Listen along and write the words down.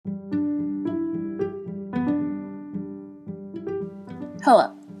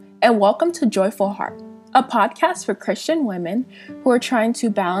Hello, and welcome to Joyful Heart, a podcast for Christian women who are trying to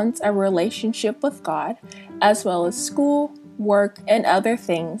balance a relationship with God, as well as school, work, and other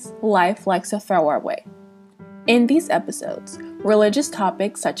things life likes to throw our way. In these episodes, religious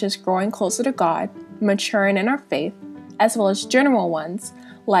topics such as growing closer to God, maturing in our faith, as well as general ones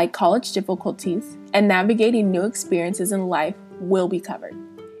like college difficulties and navigating new experiences in life will be covered.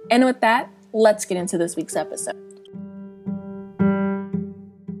 And with that, let's get into this week's episode.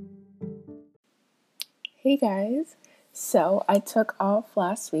 Hey guys, so I took off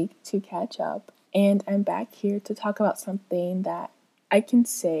last week to catch up, and I'm back here to talk about something that I can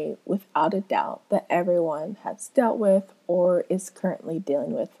say without a doubt that everyone has dealt with or is currently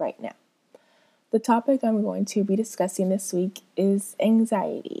dealing with right now. The topic I'm going to be discussing this week is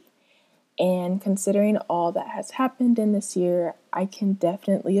anxiety. And considering all that has happened in this year, I can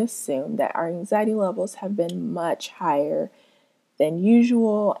definitely assume that our anxiety levels have been much higher than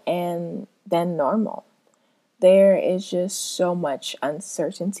usual and than normal. There is just so much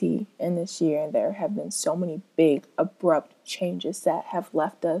uncertainty in this year, and there have been so many big, abrupt changes that have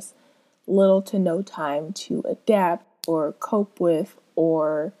left us little to no time to adapt or cope with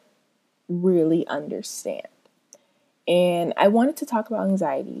or really understand. And I wanted to talk about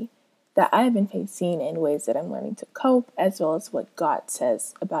anxiety that I've been facing in ways that I'm learning to cope, as well as what God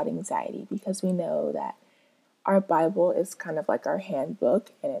says about anxiety, because we know that our Bible is kind of like our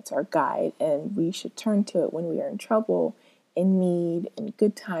handbook and it's our guide, and we should turn to it when we are in trouble, in need, in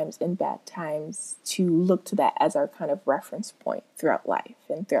good times, in bad times, to look to that as our kind of reference point throughout life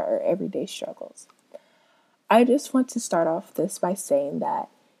and throughout our everyday struggles. I just want to start off this by saying that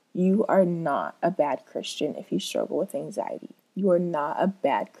you are not a bad Christian if you struggle with anxiety. You are not a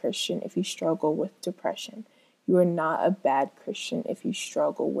bad Christian if you struggle with depression. You are not a bad Christian if you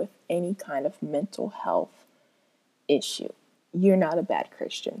struggle with any kind of mental health issue. You're not a bad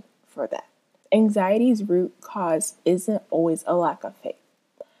Christian for that. Anxiety's root cause isn't always a lack of faith.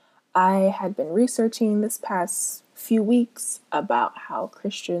 I had been researching this past few weeks about how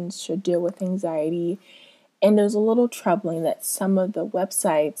Christians should deal with anxiety, and it was a little troubling that some of the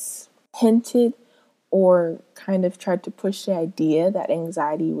websites hinted or kind of tried to push the idea that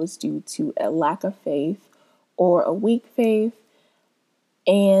anxiety was due to a lack of faith or a weak faith.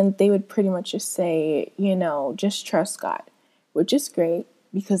 And they would pretty much just say, just trust God, which is great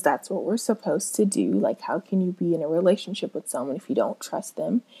because that's what we're supposed to do. Like, how can you be in a relationship with someone if you don't trust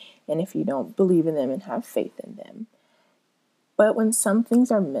them and if you don't believe in them and have faith in them? But when some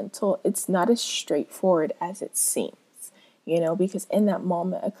things are mental, it's not as straightforward as it seems, because in that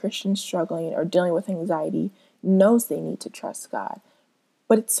moment, a Christian struggling or dealing with anxiety knows they need to trust God.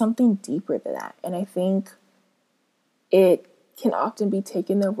 But it's something deeper than that. And I think it can often be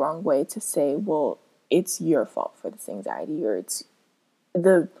taken the wrong way to say, well, it's your fault for this anxiety, or it's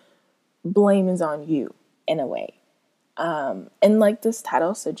the blame is on you in a way. And like this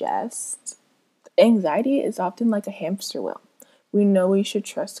title suggests, anxiety is often like a hamster wheel. We know we should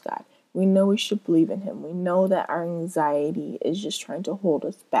trust God. We know we should believe in Him. We know that our anxiety is just trying to hold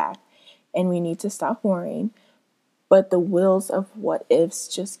us back, and we need to stop worrying. But the wheels of what ifs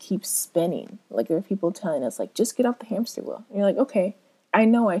just keep spinning. Like, there are people telling us, like, just get off the hamster wheel. And you're like, okay, I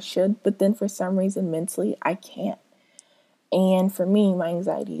know I should, but then for some reason mentally I can't. And for me, my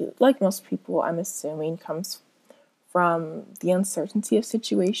anxiety, like most people, I'm assuming, comes from the uncertainty of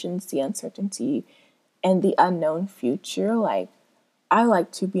situations, the uncertainty and the unknown future. Like, I like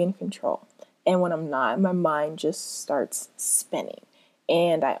to be in control. And when I'm not, my mind just starts spinning.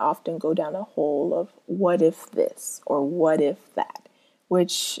 And I often go down a hole of what if this or what if that,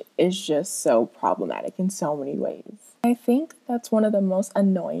 which is just so problematic in so many ways. I think that's one of the most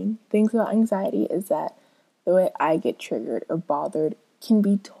annoying things about anxiety is that the way I get triggered or bothered can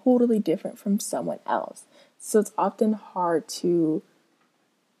be totally different from someone else. So it's often hard to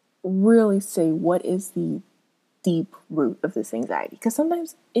really say what is the deep root of this anxiety, because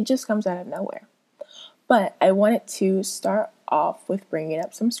sometimes it just comes out of nowhere. But I wanted to start off with bringing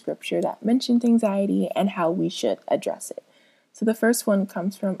up some scripture that mentions anxiety and how we should address it. So the first one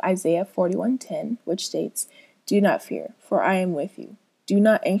comes from Isaiah 41:10, which states, "Do not fear, for I am with you. Do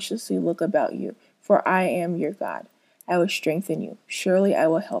not anxiously look about you, for I am your God. I will strengthen you. Surely I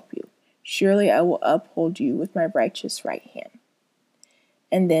will help you. Surely I will uphold you with my righteous right hand."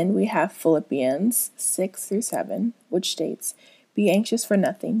 And then we have Philippians 6-7, which states, "Be anxious for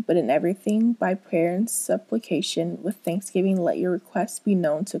nothing, but in everything, by prayer and supplication, with thanksgiving, let your requests be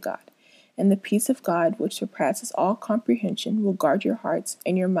known to God. And the peace of God, which surpasses all comprehension, will guard your hearts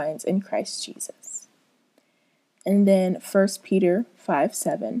and your minds in Christ Jesus." And then 1 Peter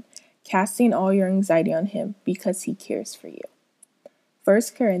 5:7, "Casting all your anxiety on Him, because He cares for you." 1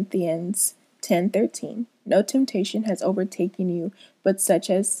 Corinthians 10:13. No temptation has overtaken you, but such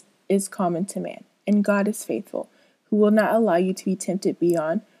as is common to man. And God is faithful, who will not allow you to be tempted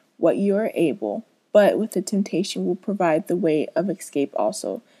beyond what you are able, but with the temptation will provide the way of escape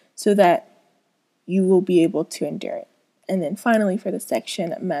also, so that you will be able to endure it. And then finally for the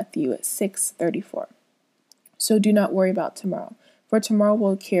section, Matthew 6:34. So do not worry about tomorrow, for tomorrow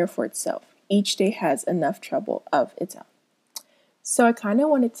will care for itself. Each day has enough trouble of its own. So I kind of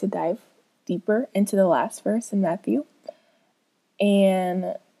wanted to dive deeper into the last verse in Matthew.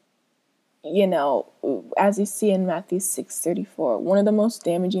 And, as you see in Matthew 6:34, one of the most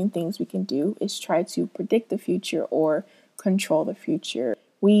damaging things we can do is try to predict the future or control the future.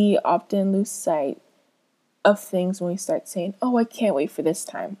 We often lose sight of things when we start saying, oh, I can't wait for this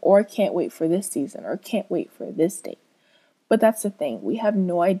time, or I can't wait for this season, or can't wait for this date. But that's the thing. We have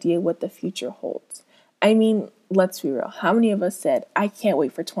no idea what the future holds. I mean, let's be real. How many of us said, I can't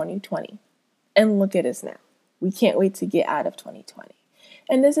wait for 2020? And look at us now. We can't wait to get out of 2020.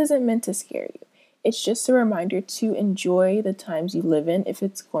 And this isn't meant to scare you. It's just a reminder to enjoy the times you live in if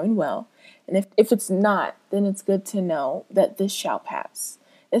it's going well. And if it's not, then it's good to know that this shall pass.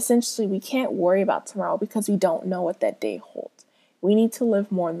 Essentially, we can't worry about tomorrow because we don't know what that day holds. We need to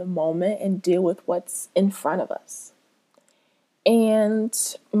live more in the moment and deal with what's in front of us. And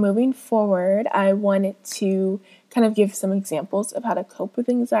moving forward, I wanted to kind of give some examples of how to cope with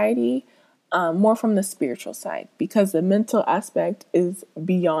anxiety, more from the spiritual side, because the mental aspect is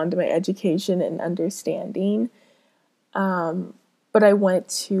beyond my education and understanding. But I wanted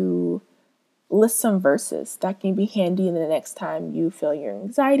to list some verses that can be handy in the next time you feel your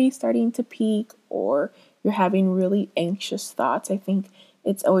anxiety starting to peak or you're having really anxious thoughts. I think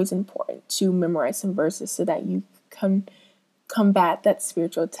it's always important to memorize some verses so that you can combat that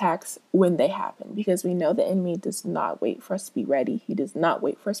spiritual attacks when they happen, because we know the enemy does not wait for us to be ready. He does not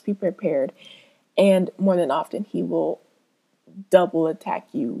wait for us to be prepared. And more than often, he will double attack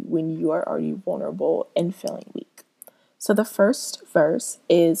you when you are already vulnerable and feeling weak. So the first verse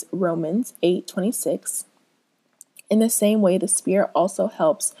is Romans 8:26. In the same way, the Spirit also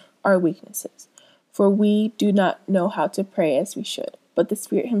helps our weaknesses. For we do not know how to pray as we should, but the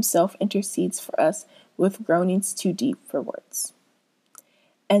Spirit himself intercedes for us with groanings too deep for words.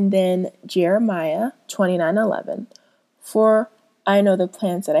 And then Jeremiah 29:11. For I know the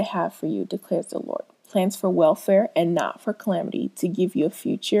plans that I have for you, declares the Lord. Plans for welfare and not for calamity, to give you a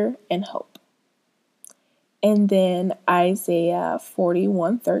future and hope. And then Isaiah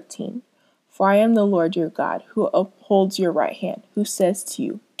 41:13. For I am the Lord your God, who upholds your right hand, who says to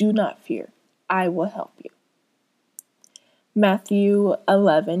you, do not fear, I will help you. Matthew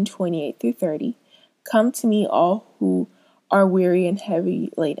 11:28-30. Come to me, all who are weary and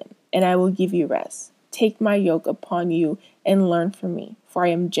heavy laden, and I will give you rest. Take my yoke upon you and learn from me, for I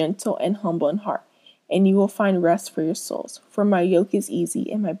am gentle and humble in heart, and you will find rest for your souls. For my yoke is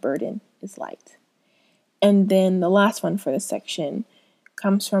easy and my burden is light. And then the last one for this section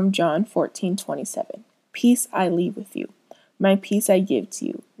comes from John 14:27. Peace I leave with you. My peace I give to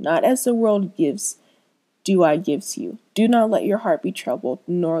you. Not as the world gives, do I give to you. Do not let your heart be troubled,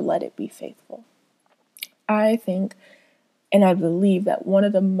 nor let it be faithful. I think and I believe that one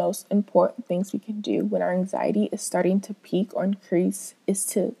of the most important things we can do when our anxiety is starting to peak or increase is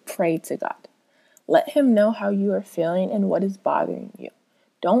to pray to God. Let him know how you are feeling and what is bothering you.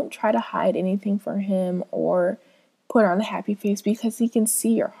 Don't try to hide anything from him or put on a happy face, because he can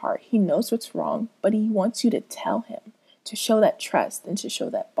see your heart. He knows what's wrong, but he wants you to tell him, to show that trust and to show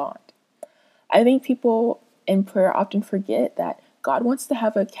that bond. I think people in prayer often forget that God wants to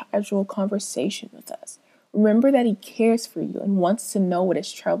have a casual conversation with us. Remember that he cares for you and wants to know what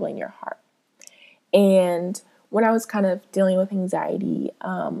is troubling your heart. And when I was kind of dealing with anxiety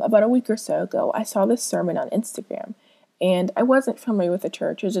about a week or so ago, I saw this sermon on Instagram. And I wasn't familiar with the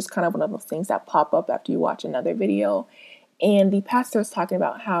church. It was just kind of one of those things that pop up after you watch another video. And the pastor was talking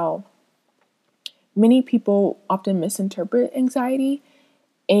about how many people often misinterpret anxiety.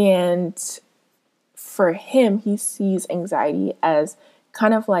 And for him, he sees anxiety as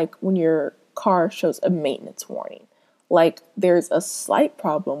kind of like when your car shows a maintenance warning. Like there's a slight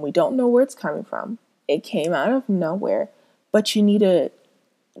problem. We don't know where it's coming from. It came out of nowhere, but you need to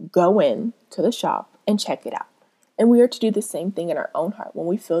go in to the shop and check it out. And we are to do the same thing in our own heart. When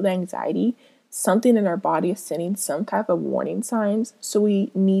we feel the anxiety, something in our body is sending some type of warning signs. So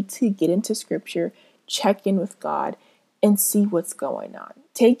we need to get into scripture, check in with God, and see what's going on.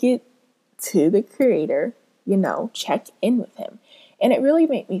 Take it to the Creator, check in with him. And it really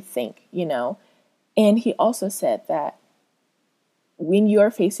made me think, And he also said that when you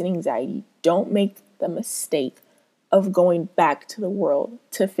are facing anxiety, don't make the mistake of going back to the world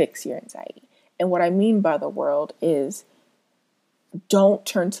to fix your anxiety. And what I mean by the world is don't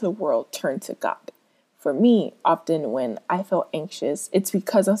turn to the world, turn to God. For me, often when I feel anxious, it's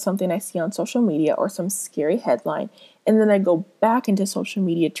because of something I see on social media or some scary headline. And then I go back into social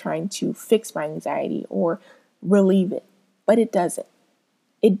media trying to fix my anxiety or relieve it. But it doesn't.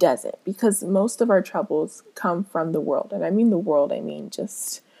 It doesn't, because most of our troubles come from the world. And I mean the world, I mean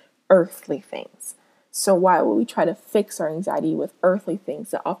just earthly things. So why would we try to fix our anxiety with earthly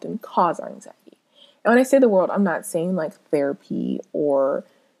things that often cause our anxiety? And when I say the world, I'm not saying like therapy or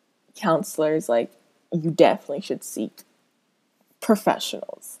counselors. Like, you definitely should seek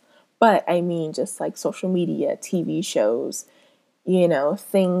professionals. But I mean just like social media, TV shows,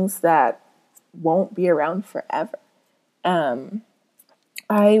 things that won't be around forever.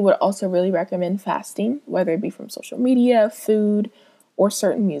 I would also really recommend fasting, whether it be from social media, food, or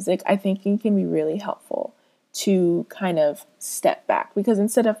certain music. I think it can be really helpful to kind of step back, because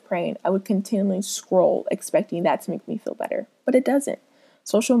instead of praying, I would continually scroll expecting that to make me feel better, but it doesn't.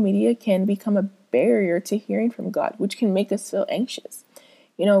 Social media can become a barrier to hearing from God, which can make us feel anxious.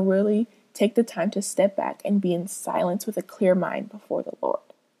 Really take the time to step back and be in silence with a clear mind before the Lord.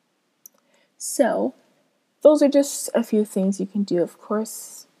 So, those are just a few things you can do. Of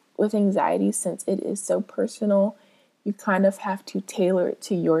course, with anxiety, since it is so personal, you kind of have to tailor it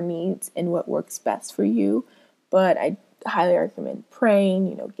to your needs and what works best for you. But I highly recommend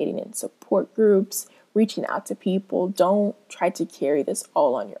praying, getting in support groups, reaching out to people. Don't try to carry this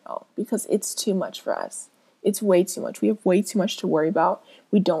all on your own, because it's too much for us. It's way too much. We have way too much to worry about.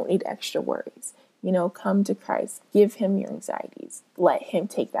 We don't need extra worries. Come to Christ. Give him your anxieties. Let him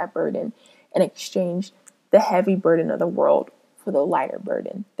take that burden and exchange the heavy burden of the world for the lighter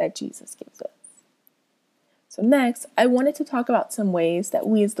burden that Jesus gives us. So next, I wanted to talk about some ways that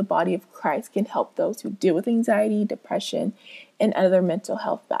we as the body of Christ can help those who deal with anxiety, depression, and other mental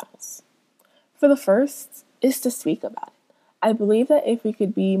health battles. For the first is to speak about it. I believe that if we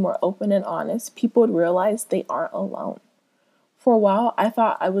could be more open and honest, people would realize they aren't alone. For a while, I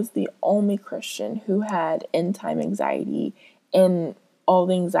thought I was the only Christian who had end-time anxiety and all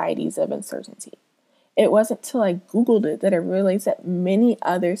the anxieties of uncertainty. It wasn't until I Googled it that I realized that many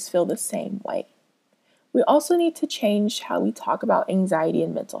others feel the same way. We also need to change how we talk about anxiety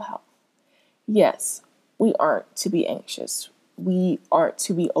and mental health. Yes, we aren't to be anxious. We aren't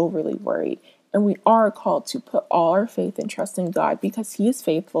to be overly worried. And we are called to put all our faith and trust in God, because he is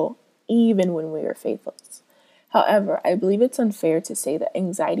faithful even when we are faithless. However, I believe it's unfair to say that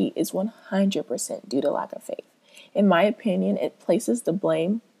anxiety is 100% due to lack of faith. In my opinion, it places the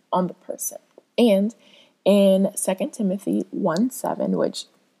blame on the person. And in 2 Timothy 1:7, which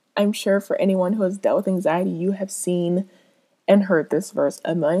I'm sure for anyone who has dealt with anxiety, you have seen and heard this verse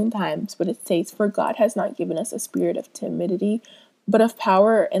a million times, but it states, "For God has not given us a spirit of timidity, but of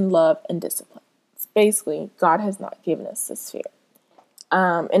power and love and discipline." It's basically, God has not given us this fear.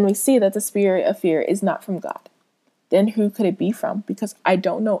 And we see that the spirit of fear is not from God. Then who could it be from? Because I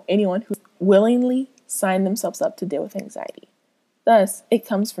don't know anyone who willingly signed themselves up to deal with anxiety. Thus, it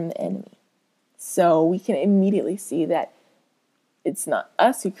comes from the enemy. So we can immediately see that it's not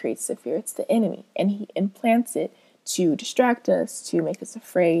us who creates the fear, it's the enemy. And he implants it to distract us, to make us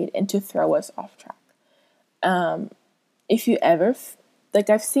afraid, and to throw us off track. If you ever,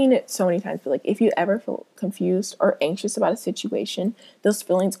 I've seen it so many times, but if you ever feel confused or anxious about a situation, those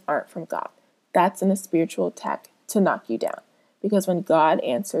feelings aren't from God. That's a spiritual attack to knock you down. Because when God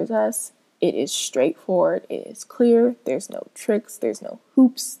answers us, it is straightforward, it is clear, there's no tricks, there's no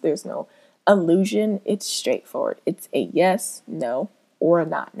hoops, there's no illusion, it's straightforward. It's a yes, no, or a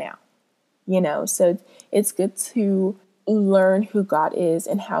not now. So it's good to learn who God is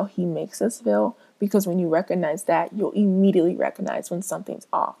and how he makes us feel, because when you recognize that, you'll immediately recognize when something's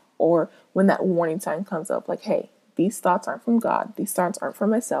off, or when that warning sign comes up, like, hey, these thoughts aren't from God, these thoughts aren't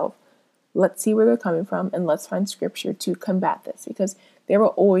from myself. Let's see where they're coming from, and let's find scripture to combat this, because there will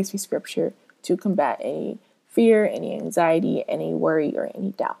always be scripture to combat any fear, any anxiety, any worry, or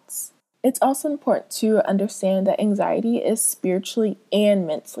any doubts. It's also important to understand that anxiety is spiritually and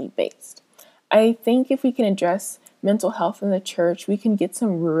mentally based. I think if we can address mental health in the church, we can get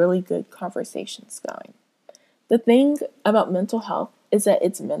some really good conversations going. The thing about mental health is that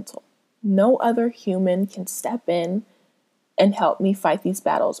it's mental. No other human can step in and help me fight these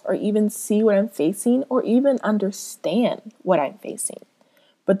battles, or even see what I'm facing, or even understand what I'm facing.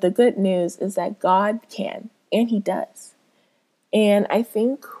 But the good news is that God can, and he does. And I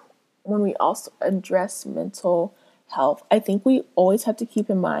think when we also address mental health, I think we always have to keep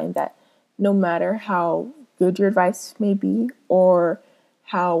in mind that no matter how good your advice may be, or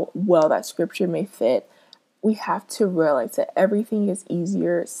how well that scripture may fit, we have to realize that everything is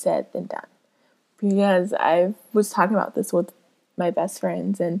easier said than done. Because I was talking about this with my best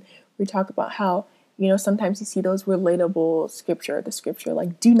friends, and we talk about how, sometimes you see those relatable the scripture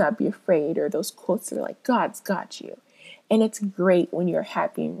like, do not be afraid, or those quotes that are like, God's got you. And it's great when you're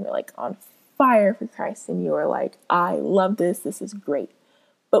happy and you're like on fire for Christ and you're like, I love this is great.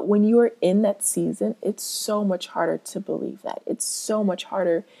 But when you are in that season, it's so much harder to believe that. It's so much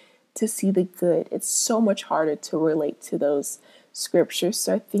harder to see the good. It's so much harder to relate to those scriptures.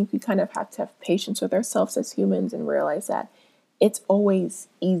 So I think we kind of have to have patience with ourselves as humans and realize that it's always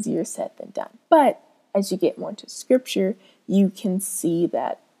easier said than done. But as you get more into scripture, you can see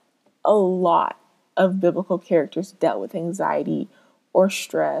that a lot of biblical characters dealt with anxiety or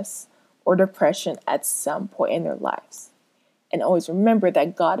stress or depression at some point in their lives. And always remember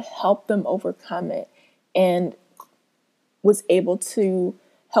that God helped them overcome it and was able to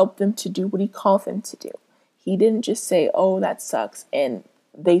help them to do what he called them to do. He didn't just say, oh, that sucks, and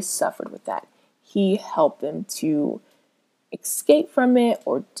they suffered with that. He helped them to escape from it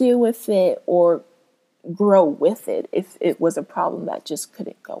or deal with it or grow with it if it was a problem that just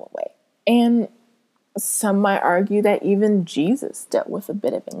couldn't go away. And some might argue that even Jesus dealt with a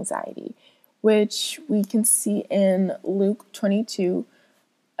bit of anxiety, which we can see in Luke 22,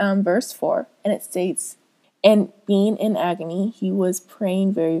 verse 4. And it states, and being in agony, he was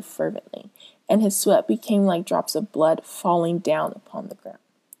praying very fervently, and his sweat became like drops of blood falling down upon the ground.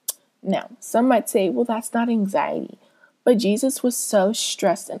 Now, some might say, well, that's not anxiety. But Jesus was so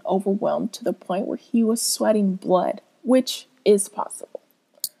stressed and overwhelmed to the point where he was sweating blood, which is possible.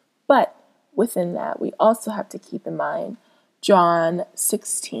 But within that, we also have to keep in mind John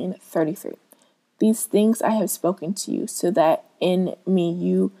 16:33. These things I have spoken to you, so that in me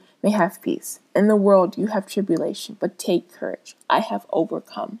you may have peace. In the world you have tribulation, but take courage. I have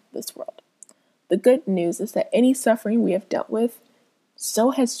overcome this world. The good news is that any suffering we have dealt with, so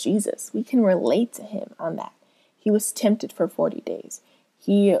has Jesus. We can relate to him on that. He was tempted for 40 days.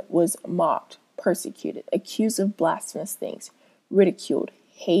 He was mocked, persecuted, accused of blasphemous things, ridiculed,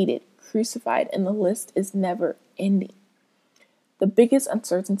 hated, crucified, and the list is never ending. The biggest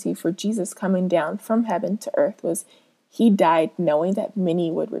uncertainty for Jesus coming down from heaven to earth was he died knowing that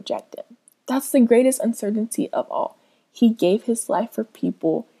many would reject him. That's the greatest uncertainty of all. He gave his life for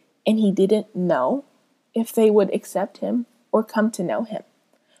people, and he didn't know if they would accept him or come to know him.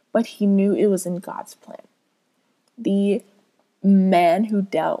 But he knew it was in God's plan. The man who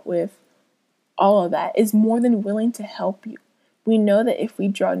dealt with all of that is more than willing to help you. We know that if we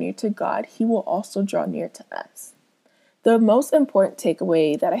draw near to God, he will also draw near to us. The most important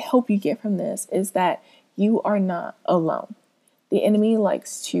takeaway that I hope you get from this is that you are not alone. The enemy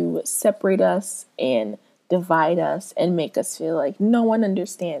likes to separate us and divide us and make us feel like no one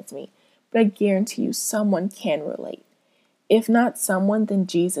understands me. But I guarantee you someone can relate. If not someone, then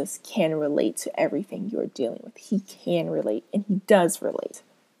Jesus can relate to everything you're dealing with. He can relate, and he does relate.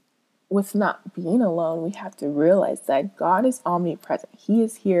 With not being alone, we have to realize that God is omnipresent. He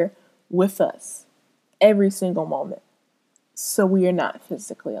is here with us every single moment. So we are not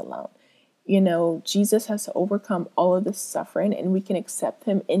physically alone. Jesus has to overcome all of this suffering, and we can accept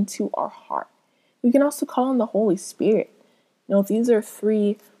him into our heart. We can also call on the Holy Spirit. These are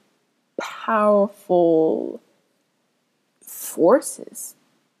three powerful forces,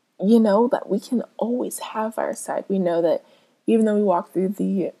 that we can always have our side. We know that even though we walk through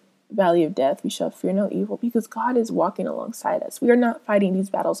the valley of death, we shall fear no evil because God is walking alongside us. We are not fighting these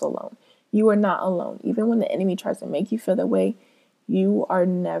battles alone. You are not alone. Even when the enemy tries to make you feel that way, you are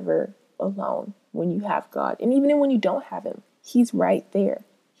never alone when you have God. And even when you don't have him, he's right there.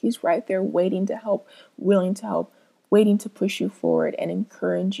 He's right there waiting to help, willing to help, waiting to push you forward and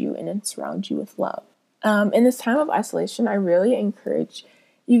encourage you and surround you with love. In this time of isolation, I really encourage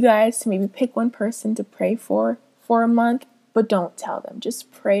you guys to maybe pick one person to pray for a month, but don't tell them.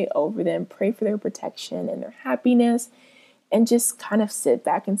 Just pray over them, pray for their protection and their happiness, and just kind of sit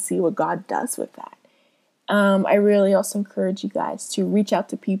back and see what God does with that. I really also encourage you guys to reach out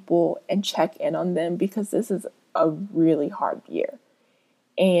to people and check in on them because this is a really hard year.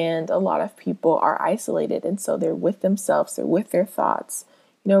 And a lot of people are isolated, and so they're with themselves, they're with their thoughts.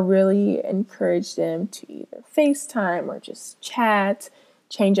 Really encourage them to either FaceTime or just chat,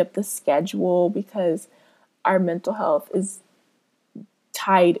 change up the schedule because our mental health is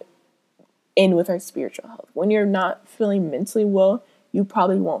tied in with our spiritual health. When you're not feeling mentally well, you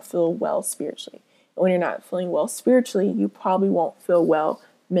probably won't feel well spiritually. And when you're not feeling well spiritually, you probably won't feel well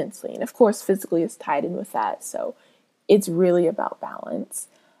mentally. And of course, physically is tied in with that. So it's really about balance.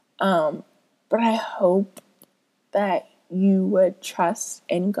 But I hope that you would trust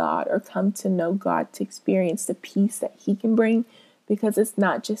in God or come to know God to experience the peace that He can bring, because it's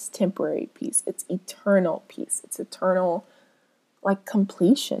not just temporary peace, it's eternal peace. It's eternal, like,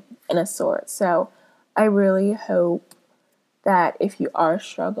 completion in a sort. So I really hope that if you are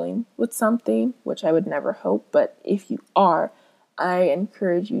struggling with something, which I would never hope, but if you are, I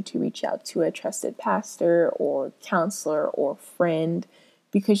encourage you to reach out to a trusted pastor or counselor or friend,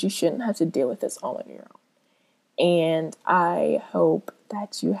 because you shouldn't have to deal with this all on your own. And I hope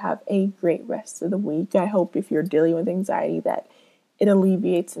that you have a great rest of the week. I hope if you're dealing with anxiety that it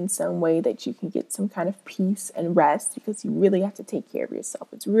alleviates in some way, that you can get some kind of peace and rest, because you really have to take care of yourself.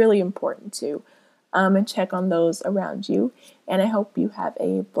 It's really important to and check on those around you. And I hope you have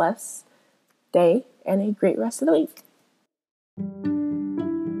a blessed day and a great rest of the week.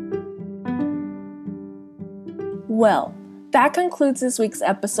 Well, that concludes this week's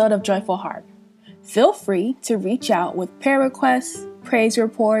episode of Joyful Heart. Feel free to reach out with prayer requests, praise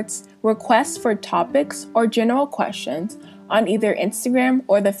reports, requests for topics, or general questions on either Instagram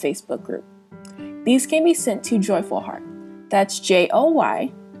or the Facebook group. These can be sent to Joyful Heart. That's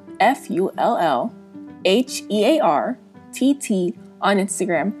JoyfulHeartt on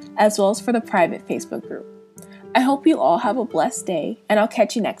Instagram, as well as for the private Facebook group. I hope you all have a blessed day, and I'll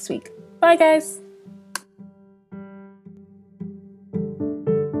catch you next week. Bye, guys!